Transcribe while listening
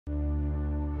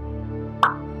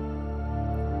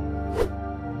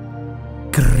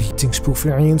Greetings,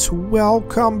 Poofyarians.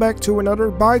 Welcome back to another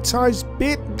bite-sized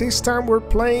bit. This time we're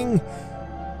playing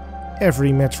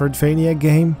every Metroidvania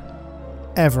game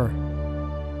ever.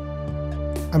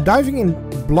 I'm diving in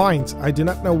blind. I do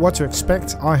not know what to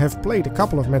expect. I have played a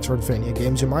couple of Metroidvania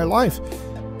games in my life.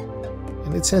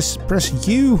 And it says press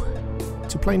U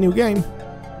to play new game.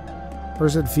 Or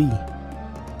is it V?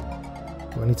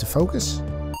 Do I need to focus?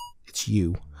 It's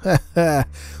U.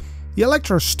 The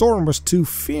electrostorm was too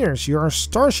fierce. Your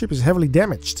starship is heavily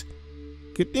damaged.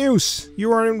 Good news,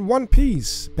 you are in one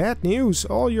piece. Bad news,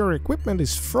 all your equipment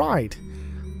is fried.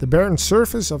 The barren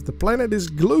surface of the planet is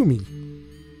gloomy.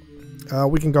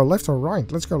 We can go left or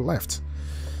right. Let's go left.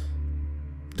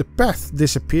 The path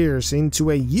disappears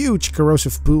into a huge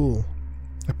corrosive pool.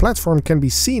 A platform can be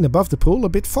seen above the pool a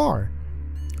bit far.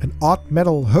 An odd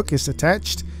metal hook is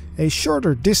attached a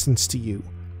shorter distance to you.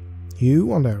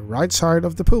 You on the right side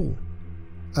of the pool.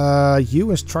 You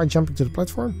has tried jumping to the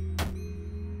platform.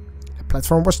 The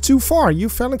platform was too far. You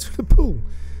fell into the pool.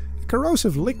 The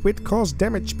corrosive liquid caused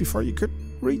damage before you could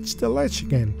reach the ledge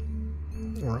again.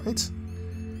 Alright.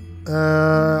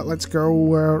 Let's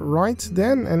go right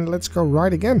then, and let's go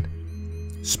right again.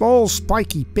 Small,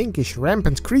 spiky, pinkish,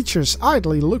 rampant creatures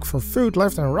idly look for food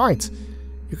left and right.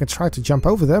 You can try to jump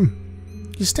over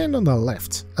them. You stand on the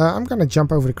left. I'm gonna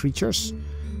jump over the creatures.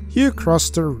 You cross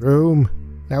the room.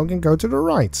 Now we can go to the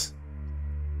right.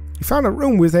 You found a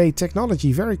room with a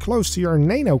technology very close to your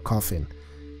nano coffin.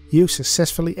 You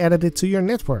successfully added it to your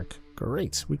network.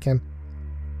 Great, we can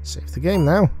save the game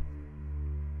now.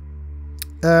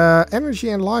 Energy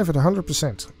and life at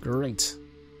 100%. Great.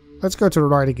 Let's go to the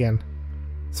right again.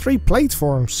 3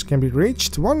 platforms can be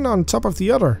reached, one on top of the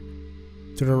other.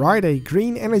 To the right, a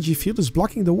green energy field is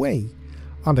blocking the way.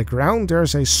 On the ground,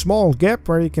 there's a small gap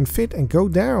where you can fit and go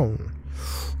down.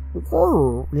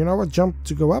 Whoa, you know what? Jump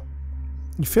to go up.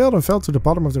 You failed and fell to the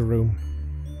bottom of the room.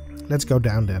 Let's go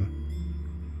down then.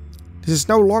 This is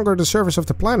no longer the surface of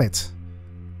the planet.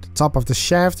 The top of the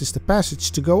shaft is the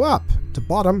passage to go up. At the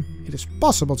bottom, it is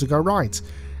possible to go right.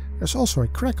 There's also a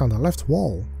crack on the left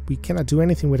wall. We cannot do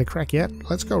anything with a crack yet.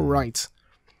 Let's go right.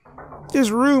 This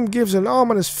room gives an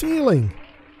ominous feeling.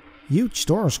 Huge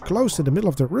doors closed in the middle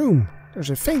of the room. There's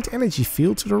a faint energy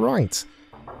field to the right.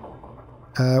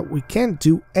 We can't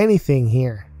do anything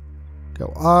here.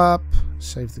 Go up.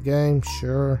 Save the game.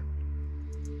 Sure.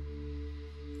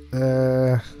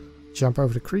 Jump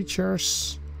over the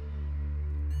creatures.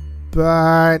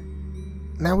 But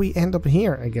now we end up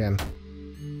here again.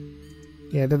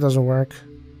 Yeah, that doesn't work.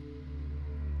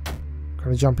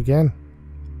 Gonna jump again.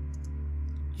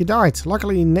 You died.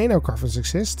 Luckily, nano coffins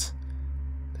exist.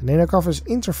 The nano coffin is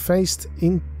interfaced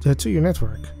to your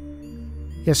network.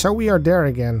 Yeah, so we are there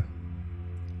again.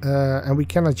 And we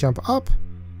cannot jump up.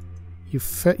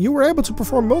 You were able to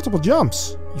perform multiple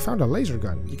jumps. You found a laser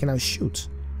gun. You can now shoot.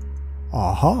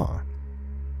 Aha.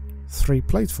 3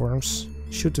 platforms.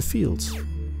 Shoot the field.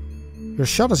 Your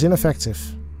shot is ineffective.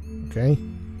 Okay.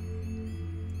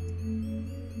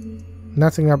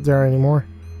 Nothing up there anymore.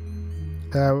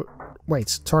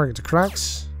 Wait. Target the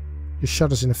cracks. Your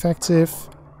shot is ineffective.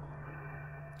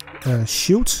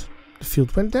 Shoot. The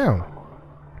field went down.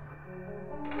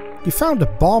 You found a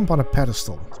bomb on a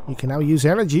pedestal. You can now use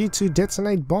energy to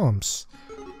detonate bombs.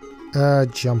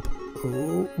 Jump.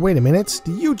 Oh, wait a minute.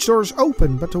 The huge door is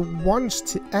open, but the ones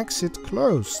to exit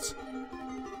closed.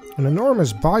 An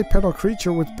enormous bipedal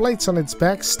creature with plates on its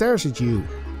back stares at you.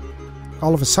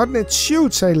 All of a sudden it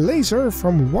shoots a laser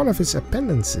from one of its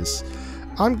appendices.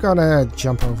 I'm gonna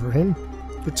jump over him.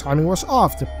 Your timing was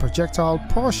off. The projectile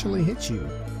partially hit you.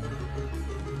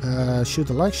 Shoot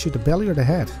the legs, shoot the belly or the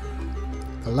head.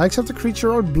 The legs of the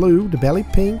creature are blue, the belly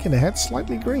pink, and the head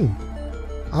slightly green.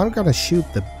 I'm gonna shoot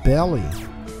the belly.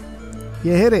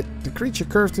 You hit it. The creature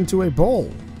curved into a ball.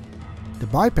 The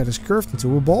biped is curved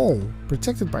into a ball,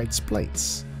 protected by its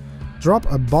plates. Drop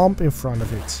a bomb in front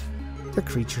of it. The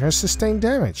creature has sustained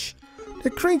damage.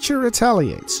 The creature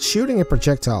retaliates, shooting a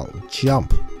projectile.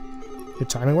 Jump. Your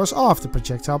timing was off. The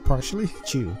projectile partially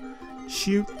hit you.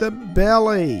 Shoot the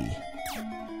belly.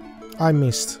 I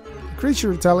missed. The creature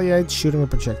retaliates, shooting a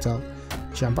projectile.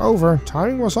 Jump over.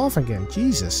 Timing was off again.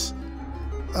 Jesus.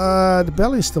 The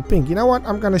belly is still pink. You know what?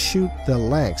 I'm gonna shoot the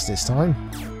legs this time.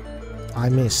 I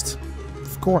missed.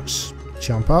 Of course.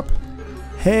 Jump up.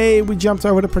 Hey, we jumped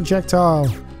over the projectile.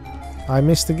 I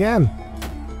missed again.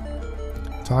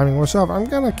 Timing was off. I'm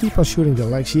gonna keep on shooting the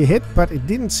legs. You hit, but it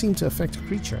didn't seem to affect the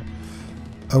creature.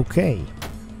 Okay.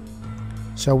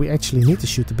 So we actually need to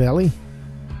shoot the belly.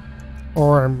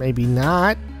 Or maybe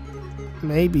not.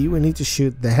 Maybe we need to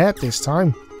shoot the head this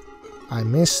time. I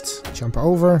missed. Jump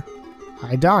over.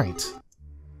 I died.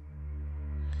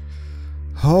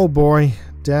 Oh boy.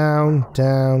 Down,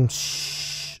 down.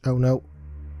 Shh. Oh no.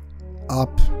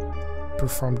 Up.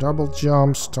 Perform double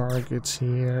jumps. Targets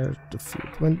here. The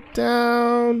field went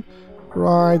down.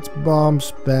 Right.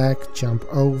 Bombs back. Jump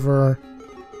over.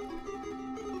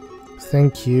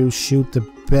 Thank you. Shoot the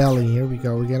belly. Here we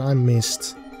go again. I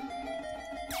missed.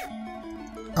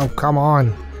 Oh, come on.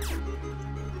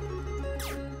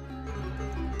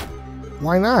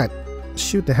 Why not?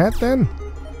 Shoot the head then.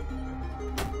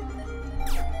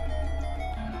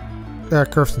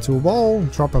 Curved into a wall.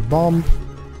 Drop a bomb.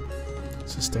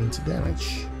 Sustain 2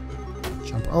 damage.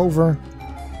 Jump over.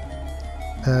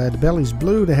 The belly's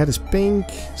blue. The head is pink.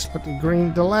 Slightly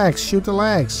green. The legs. Shoot the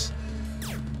legs.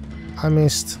 I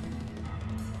missed.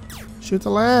 Shoot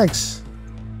the legs.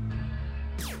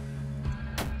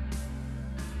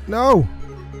 No.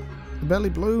 The belly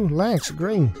blue. Legs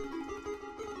green.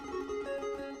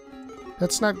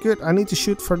 That's not good. I need to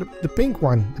shoot for the pink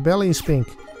one. The belly is pink.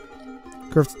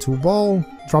 Curved to a ball.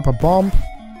 Drop a bomb.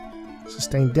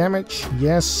 Sustain damage.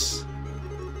 Yes.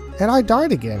 And I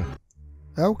died again.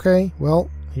 Okay, well,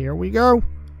 here we go.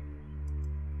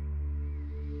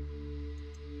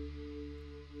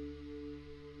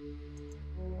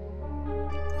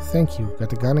 Thank you. Got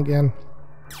the gun again.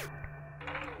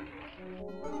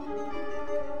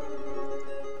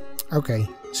 Okay,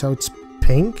 so it's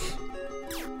pink.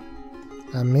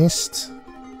 I missed.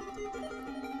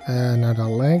 Now the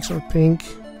legs are pink.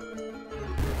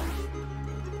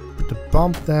 Put the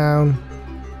bomb down.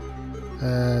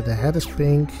 The head is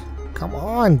pink. Come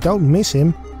on, don't miss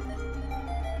him.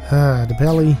 The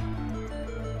belly.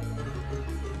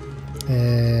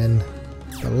 And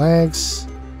the legs.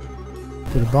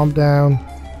 Put the bomb down.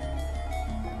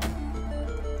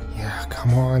 Yeah,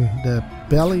 come on. The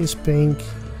belly is pink.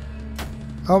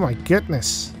 Oh my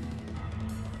goodness.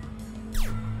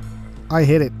 I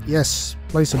hit it. Yes.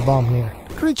 Place a bomb here.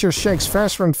 The creature shakes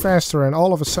faster and faster and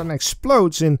all of a sudden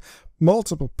explodes in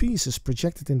multiple pieces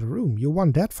projected in the room. You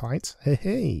won that fight. Hey,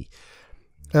 hey.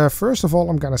 First of all,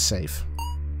 I'm gonna save.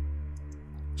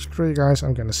 Screw you guys,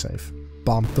 I'm gonna save.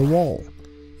 Bomb the wall.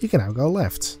 You can now go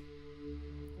left.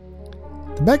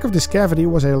 The back of this cavity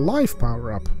was a life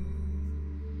power-up.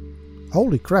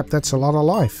 Holy crap, that's a lot of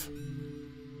life.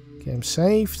 Game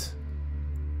saved.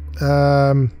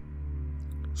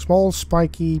 Small,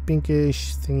 spiky,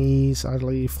 pinkish thingies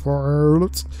idly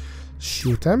float.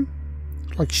 Shoot them.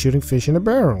 Like shooting fish in a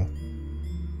barrel.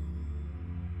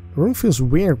 The room feels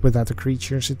weird without the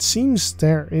creatures. It seems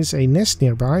there is a nest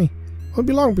nearby. Won't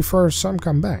be long before some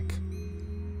come back.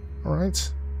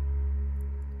 Alright.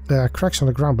 Cracks on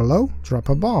the ground below. Drop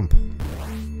a bomb.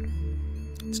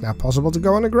 It's now possible to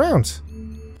go underground.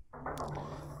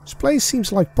 This place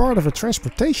seems like part of a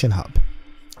transportation hub.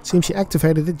 Seems you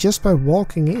activated it just by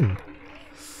walking in.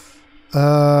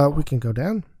 We can go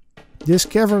down. This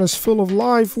cavern is full of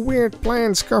live, weird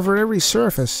plants cover every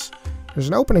surface. There's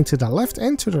an opening to the left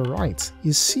and to the right.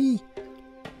 You see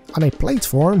on a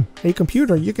platform a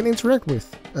computer you can interact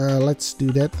with. Let's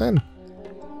do that then.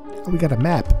 Oh, we got a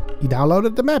map. You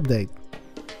downloaded the map date.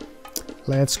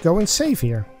 Let's go and save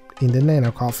here in the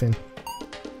nano coffin.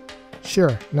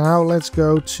 Sure, now let's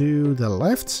go to the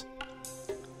left.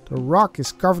 The rock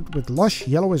is covered with lush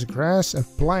yellowish grass and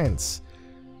plants.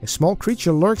 A small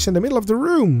creature lurks in the middle of the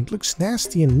room. It looks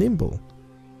nasty and nimble.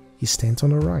 You stand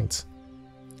on the right.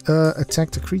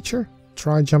 Attack the creature.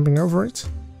 Try jumping over it.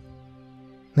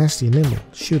 Nasty and nimble.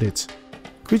 Shoot it.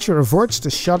 Creature avoids the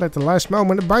shot at the last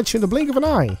moment and bites you in the blink of an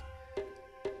eye.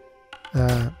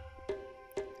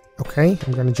 Okay,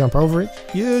 I'm gonna jump over it.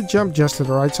 You jump just at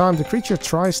the right time. The creature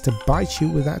tries to bite you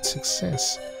without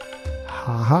success.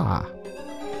 Haha.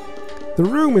 The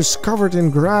room is covered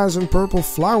in grass and purple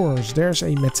flowers. There's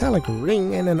a metallic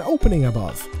ring and an opening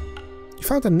above. You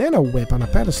found a nano whip on a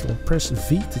pedestal. Press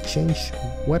V to change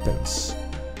weapons.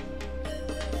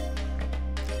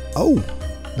 Oh,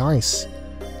 nice.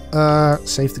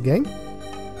 Save the game.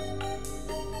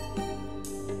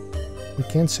 We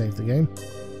can't save the game.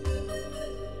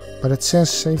 But it says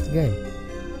save the game.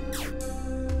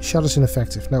 Shot is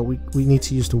ineffective. No, we need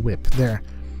to use the whip. There.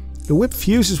 The whip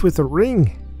fuses with the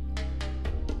ring.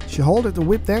 As you hold it, the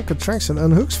whip then contracts and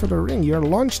unhooks for the ring. You're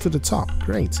launched to the top.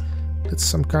 Great. That's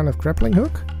some kind of grappling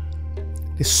hook.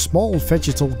 This small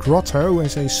vegetal grotto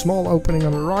has a small opening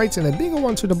on the right and a bigger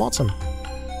one to the bottom.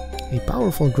 A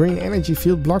powerful green energy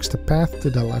field blocks the path to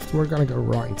the left. We're gonna go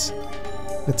right.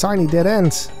 The tiny dead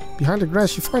end. Behind the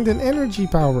grass you find an energy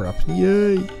power-up.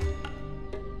 Yay!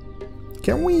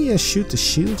 Can we shoot the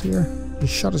shield here? The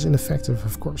shot is ineffective.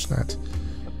 Of course not.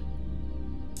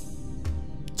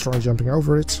 Try jumping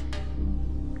over it.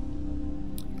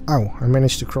 Oh, I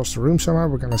managed to cross the room somehow.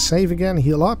 We're gonna save again,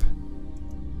 heal up.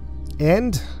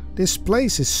 And this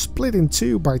place is split in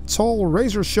two by tall,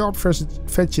 razor-sharp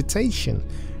vegetation.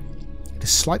 It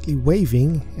is slightly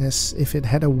waving, as if it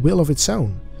had a will of its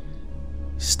own.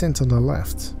 Stand on the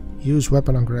left. Use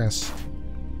weapon on grass.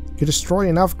 You destroy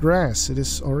enough grass, it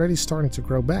is already starting to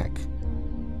grow back.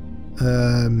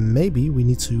 Maybe we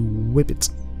need to whip it.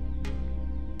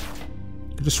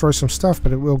 You destroy some stuff,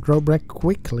 but it will grow back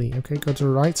quickly. Okay, go to the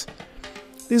right.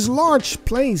 This large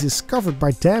place is covered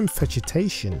by damp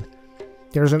vegetation.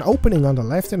 There's an opening on the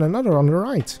left and another on the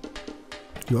right.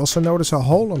 You also notice a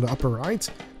hole on the upper right,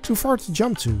 too far to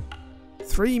jump to.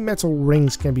 3 metal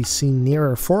rings can be seen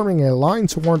nearer, forming a line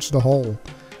towards the hole.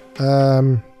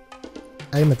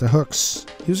 Aim at the hooks.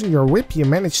 Using your whip, you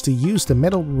manage to use the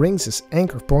metal rings as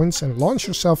anchor points and launch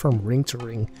yourself from ring to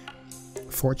ring.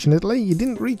 Fortunately, you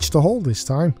didn't reach the hole this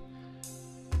time.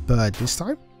 But this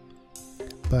time?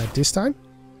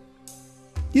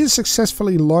 You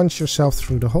successfully launch yourself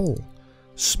through the hole.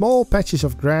 Small patches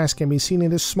of grass can be seen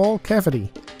in this small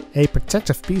cavity. A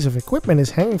protective piece of equipment is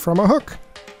hanging from a hook.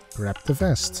 Grab the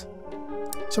vest.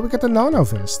 So we got the nano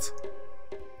vest.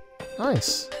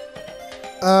 Nice.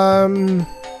 I'm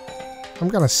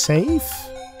gonna save.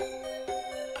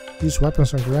 Use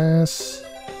weapons on grass.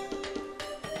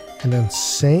 And then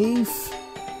save.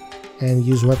 And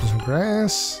use weapons on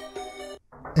grass.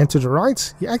 And to the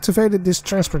right, you activated this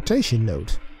transportation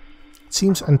node. It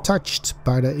seems untouched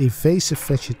by the evasive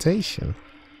vegetation.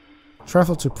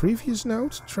 Travel to previous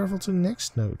node, travel to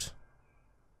next node.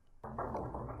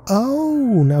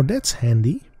 Oh, now that's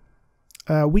handy.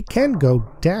 We can go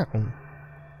down.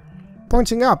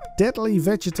 Pointing up, deadly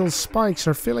vegetal spikes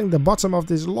are filling the bottom of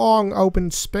this long open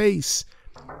space.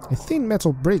 A thin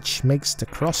metal bridge makes the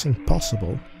crossing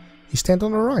possible. You stand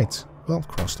on the right. Well,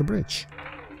 cross the bridge.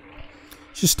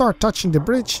 As you start touching the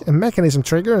bridge, a mechanism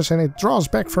triggers and it draws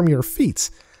back from your feet.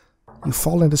 You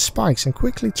fall in the spikes and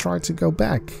quickly try to go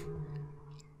back.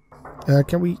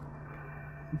 Can we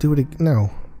do it again? No.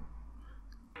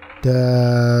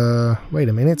 Wait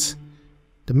a minute.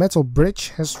 The metal bridge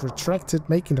has retracted,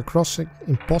 making the crossing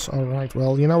impossible. Alright,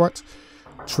 well, you know what?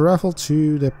 Travel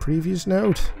to the previous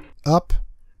node. Up.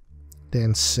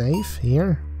 Then save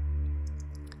here.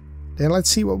 Then let's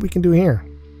see what we can do here.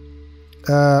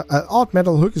 An odd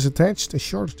metal hook is attached a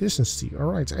short distance to you.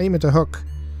 Alright, aim at the hook.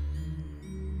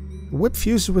 The whip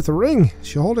fuses with the ring.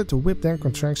 As you hold it, the whip then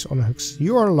contracts on the hooks.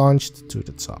 You are launched to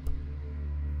the top.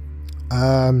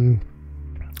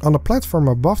 On the platform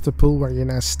above the pool where you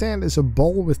now stand is a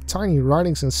bowl with tiny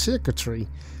writings and circuitry.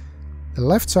 The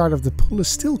left side of the pool is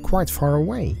still quite far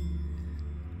away.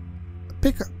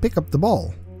 Pick up the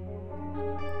ball.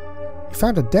 You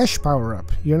found a dash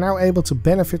power-up. You're now able to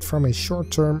benefit from a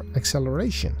short-term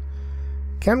acceleration.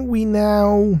 Can we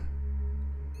now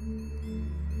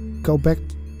go back,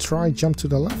 try jump to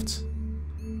the left?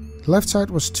 The left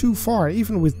side was too far,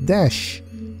 even with dash.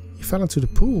 You fell into the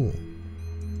pool.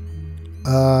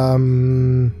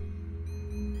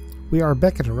 We are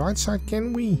back at the right side,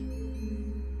 can we?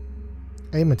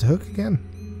 Aim at the hook again.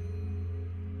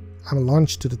 I'm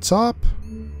launched to the top.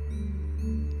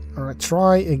 Alright,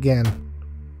 try again.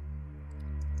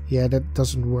 Yeah, that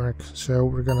doesn't work, so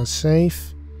we're gonna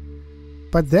save.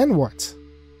 But then what?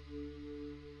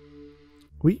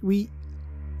 Maybe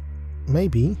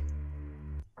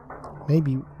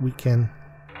we can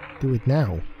do it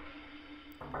now.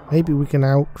 Maybe we can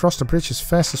now cross the bridge as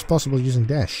fast as possible using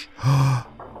dash.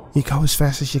 You go as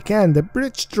fast as you can. The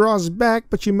bridge draws back,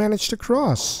 but you manage to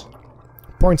cross.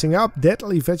 Pointing up,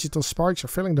 deadly vegetal sparks are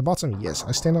filling the bottom. Yes,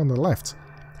 I stand on the left.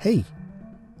 Hey,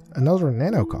 another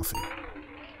nano coffee.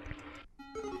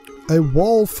 A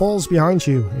wall falls behind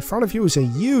you. In front of you is a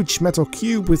huge metal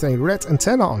cube with a red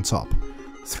antenna on top.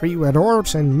 3 red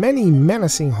orbs and many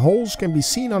menacing holes can be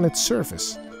seen on its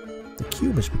surface. The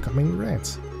cube is becoming red.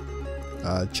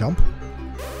 Jump.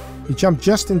 You jump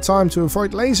just in time to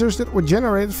avoid lasers that were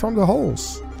generated from the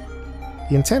holes.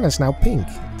 The antenna is now pink.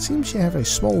 It seems you have a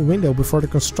small window before the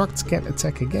construct can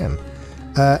attack again.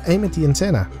 Aim at the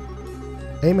antenna.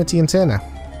 Aim at the antenna.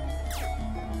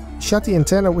 Shot the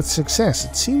antenna with success.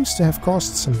 It seems to have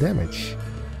caused some damage.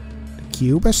 The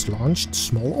cube has launched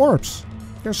small orbs.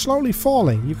 They're slowly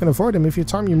falling. You can avoid them if you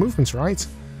time your movements right.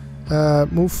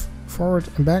 Move forward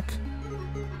and back.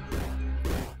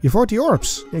 You avoid the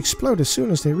orbs. They explode as soon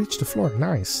as they reach the floor.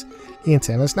 Nice. The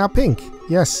antenna is now pink.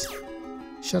 Yes.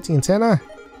 Shut the antenna.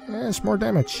 There's more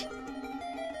damage.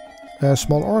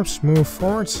 Small orbs. Move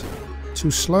forward.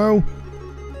 Too slow.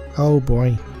 Oh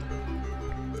boy.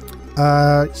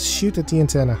 Shoot at the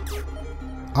antenna.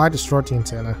 I destroyed the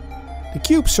antenna. The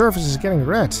cube surface is getting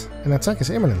red. An attack is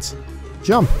imminent.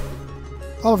 Jump.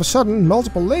 All of a sudden,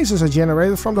 multiple lasers are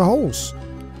generated from the holes.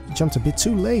 You jumped a bit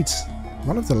too late.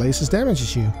 One of the lasers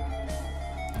damages you.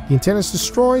 The antenna is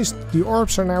destroyed. The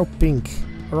orbs are now pink.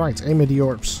 Alright, aim at the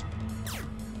orbs.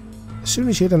 As soon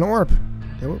as you hit an orb,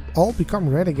 they will all become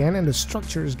red again and the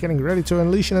structure is getting ready to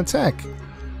unleash an attack.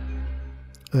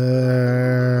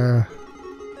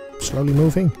 Slowly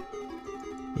moving.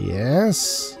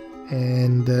 Yes.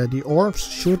 And the orbs,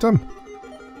 shoot them.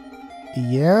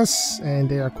 Yes, and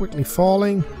they are quickly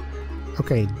falling.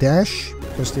 Okay, dash,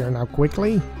 because they are now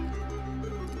quickly.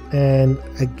 And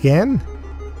again,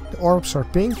 the orbs are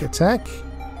pink, attack.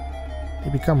 They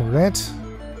become red.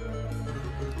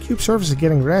 Cube surface is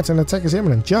getting red and attack is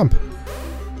imminent. Jump.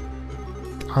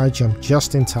 I jumped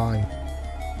just in time.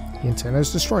 The antenna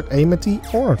is destroyed. Aim at the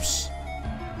orbs.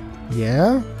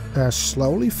 Yeah,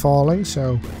 slowly falling,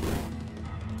 so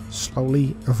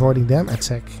slowly avoiding them.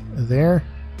 Attack there.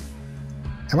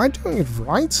 Am I doing it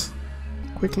right?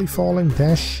 Quickly falling,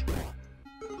 dash.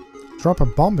 Drop a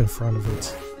bomb in front of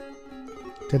it.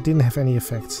 That didn't have any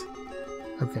effect.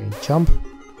 Okay, jump.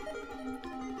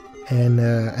 And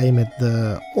aim at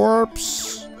the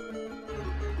orbs.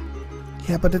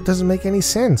 Yeah, but it doesn't make any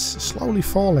sense. Slowly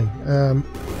falling.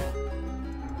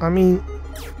 I mean,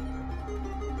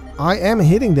 I am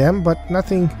hitting them, but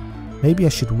nothing. Maybe I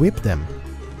should whip them.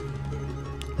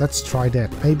 Let's try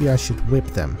that. Maybe I should whip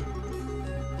them.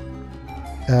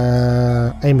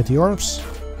 Aim at the orbs.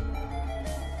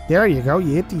 There you go.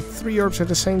 You hit the 3 orbs at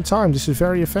the same time. This is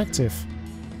very effective.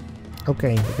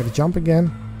 Okay, we gotta jump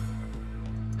again.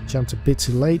 Jumped a bit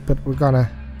too late, but we're gonna...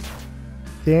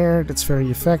 There, that's very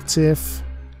effective.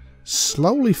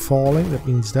 Slowly falling, that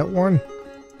means that one.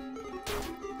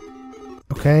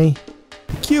 Okay.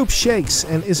 The cube shakes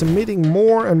and is emitting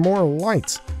more and more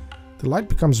light. The light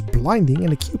becomes blinding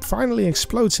and the cube finally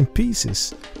explodes in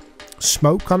pieces.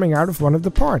 Smoke coming out of one of the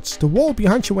parts. The wall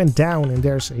behind you went down and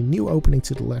there's a new opening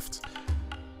to the left.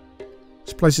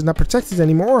 This place is not protected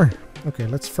anymore. Okay,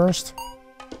 let's first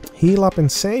heal up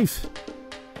and save.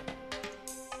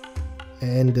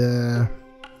 And a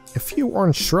few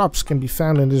orange shrubs can be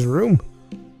found in this room.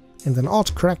 And an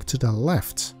odd crack to the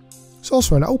left. There's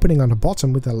also an opening on the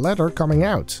bottom with a ladder coming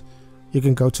out. You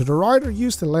can go to the right or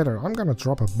use the ladder. I'm gonna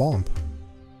drop a bomb.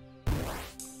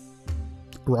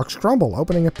 Rocks crumble,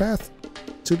 opening a path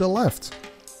to the left.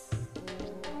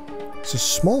 There's a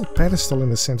small pedestal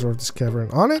in the center of this cavern.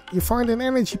 On it, you find an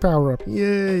energy power-up.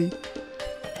 Yay!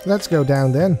 Let's go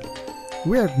down then.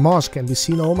 Weird moss can be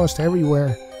seen almost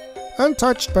everywhere.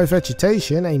 Untouched by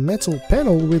vegetation, a metal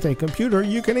panel with a computer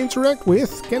you can interact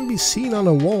with can be seen on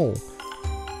a wall.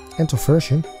 Enter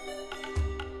version.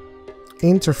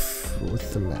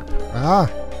 With the map. Ah!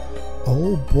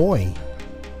 Oh boy.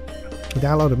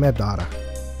 Download the map data.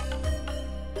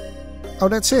 Oh,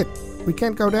 that's it. We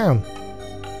can't go down.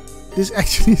 This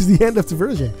actually is the end of the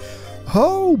version.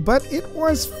 Oh, but it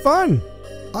was fun.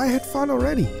 I had fun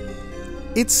already.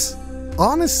 It's...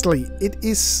 Honestly, it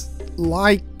is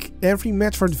like every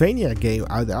Metroidvania game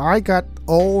out there. I got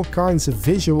all kinds of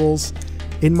visuals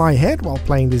in my head while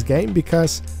playing this game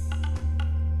because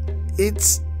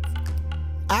it's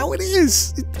how it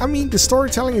is. I mean, the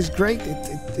storytelling is great.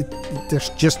 There's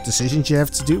just decisions you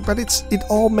have to do, but it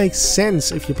all makes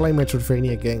sense if you play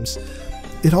Metroidvania games.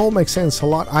 It all makes sense a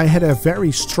lot. I had a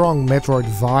very strong Metroid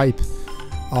vibe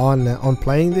on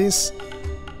playing this,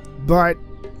 but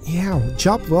yeah,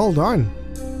 job well done.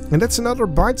 And that's another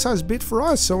bite-sized bit for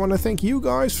us, so I want to thank you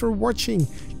guys for watching.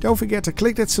 Don't forget to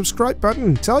click that subscribe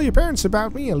button, tell your parents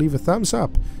about me and leave a thumbs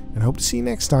up. And hope to see you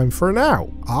next time. For now,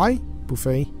 I,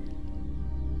 Poofy,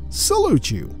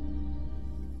 salute you.